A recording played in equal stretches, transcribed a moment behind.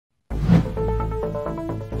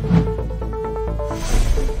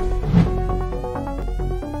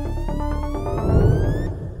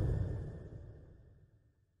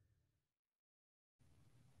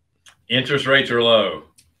Interest rates are low.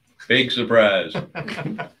 Big surprise.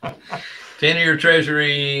 10-year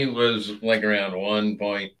Treasury was like around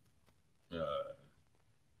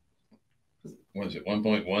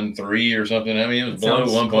 1.13 or something. I mean, it was below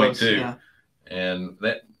 1.2, yeah. and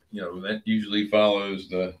that that usually follows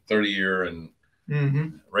the 30-year, and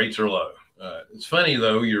rates are low. It's funny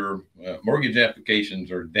though, your mortgage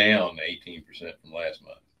applications are down 18% from last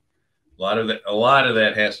month. A lot of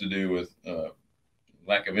that has to do with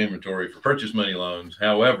lack of inventory for purchase money loans.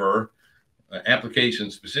 However,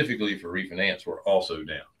 applications specifically for refinance were also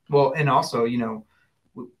down. Well, and also,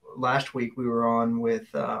 last week we were on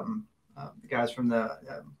with the guys from the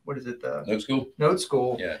what is it, the Note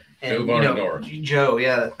School. Yeah, and Joe Joe,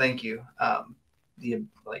 yeah, thank you. The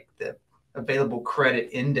available credit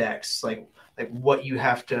index, like what you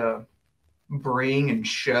have to bring and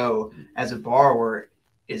show as a borrower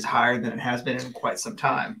is higher than it has been in quite some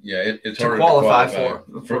time. Yeah, it's hard to qualify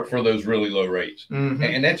for those really low rates.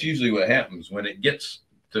 And that's usually what happens when it gets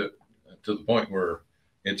to the point where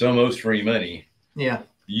it's almost free money. Yeah.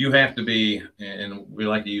 You have to be, and we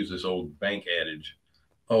like to use this old bank adage,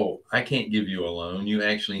 oh, I can't give you a loan. You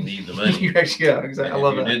actually need the money. You actually, yeah, exactly. I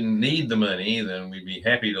love that. If you didn't need the money, then we'd be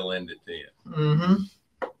happy to lend it to you.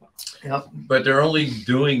 Yep. But they're only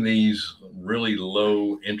doing these really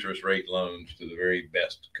low interest rate loans to the very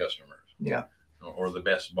best customers. Yeah. Or the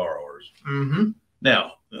best borrowers.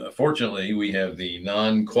 Now, fortunately, we have the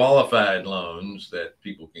non-qualified loans that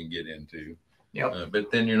people can get into. Yep.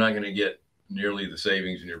 But then you're not going to get nearly the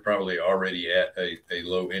savings, and you're probably already at a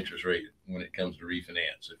low interest rate when it comes to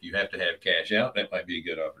refinance. If you have to have cash out, that might be a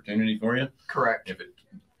good opportunity for you. Correct. If it,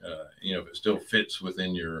 if it still fits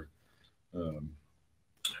within your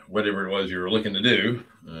whatever it was you were looking to do,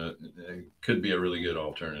 it could be a really good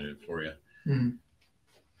alternative for you.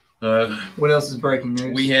 What else is breaking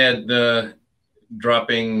news? We had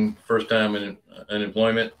dropping first-time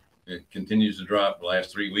unemployment. It continues to drop. The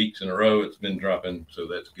last 3 weeks in a row, it's been dropping, so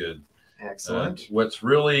that's good. Excellent. What's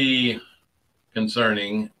really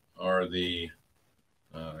concerning are the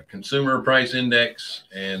consumer price index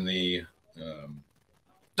and the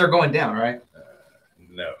they're going down, right?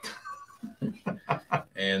 No.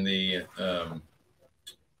 And the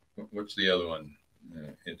what's the other one?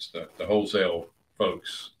 It's the wholesale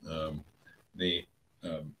folks, the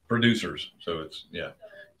producers. So it's the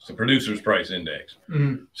producers price index.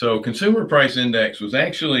 So consumer price index was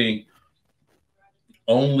actually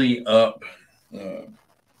only up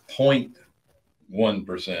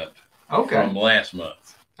 0.1% from last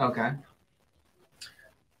month. Okay.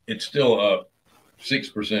 It's still up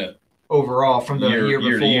 6% overall from the year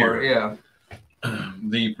before. Yeah.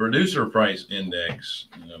 The producer price index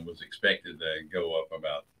was expected to go up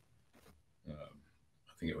about, I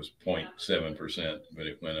think it was 0.7%, but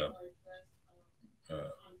it went up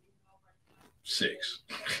 6.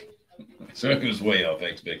 So it was way off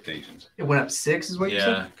expectations. It went up 6, is what you said?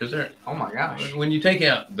 Yeah, because they're. Oh my gosh! When you take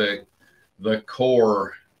out the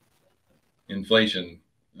core inflation,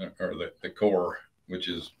 or the core, which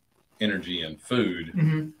is energy and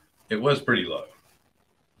food, it was pretty low.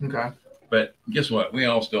 Okay. But guess what? We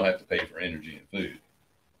all still have to pay for energy and food.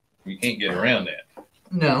 We can't get around that.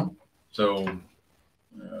 No. So,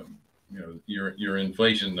 your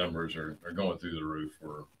inflation numbers are going through the roof.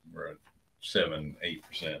 We're at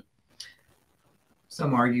 7-8%.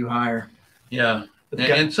 Some argue higher. Yeah,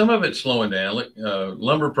 and some of it's slowing down.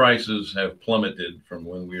 Lumber prices have plummeted from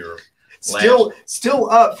when we were still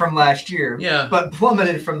up from last year. Yeah, but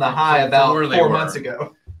plummeted from the high about 4 months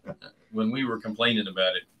ago. When we were complaining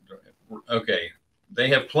about it, okay, they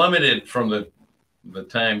have plummeted from the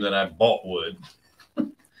time that I bought wood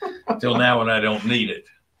till now when I don't need it.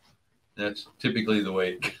 That's typically the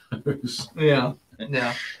way it goes. Yeah,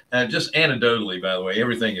 yeah. Just anecdotally, by the way,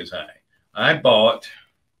 everything is high. I bought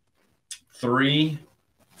 3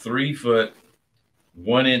 3-foot,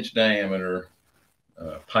 1-inch diameter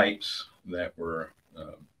pipes that were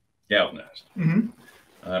galvanized.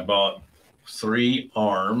 I bought 3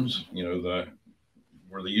 arms, where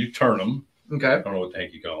you turn them. Okay. I don't know what the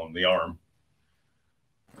heck you call them, the arm.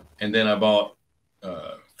 And then I bought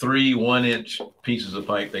 3 1-inch pieces of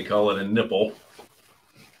pipe. They call it a nipple.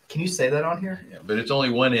 Can you say that on here? Yeah, but it's only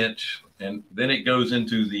 1 inch. And then it goes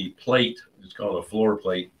into the plate. It's called a floor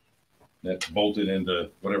plate that's bolted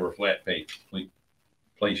into whatever flat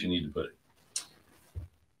place you need to put it.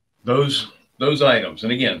 Those items.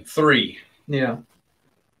 And again, 3. Yeah.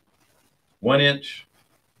 1 inch,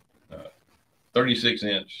 36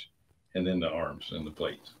 inch, and then the arms and the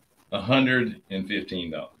plates.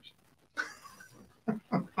 $115.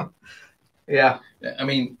 Yeah. I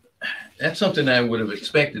mean, that's something I would have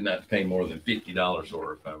expected not to pay more than $50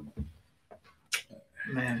 for if I'm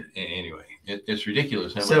Man. Anyway, it's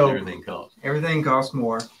ridiculous how much everything costs. Everything costs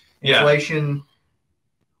more. Inflation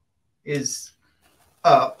is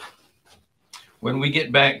up. When we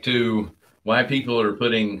get back to why people are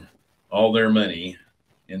putting all their money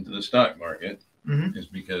into the stock market, is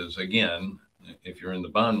because, again, if you're in the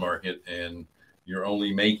bond market and you're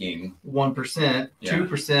only making 1%,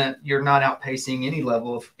 2%, you're not outpacing any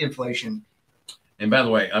level of inflation. And by the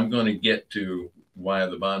way, I'm going to get to why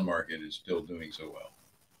the bond market is still doing so well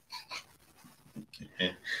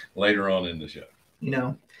later on in the show. You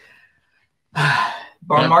know,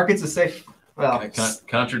 bond market's a safe,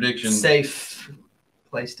 contradiction, safe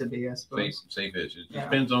place to be, I suppose. Safe-ish. It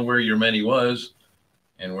depends on where your money was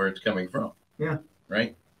and where it's coming from. Yeah.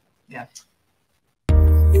 Right? Yeah.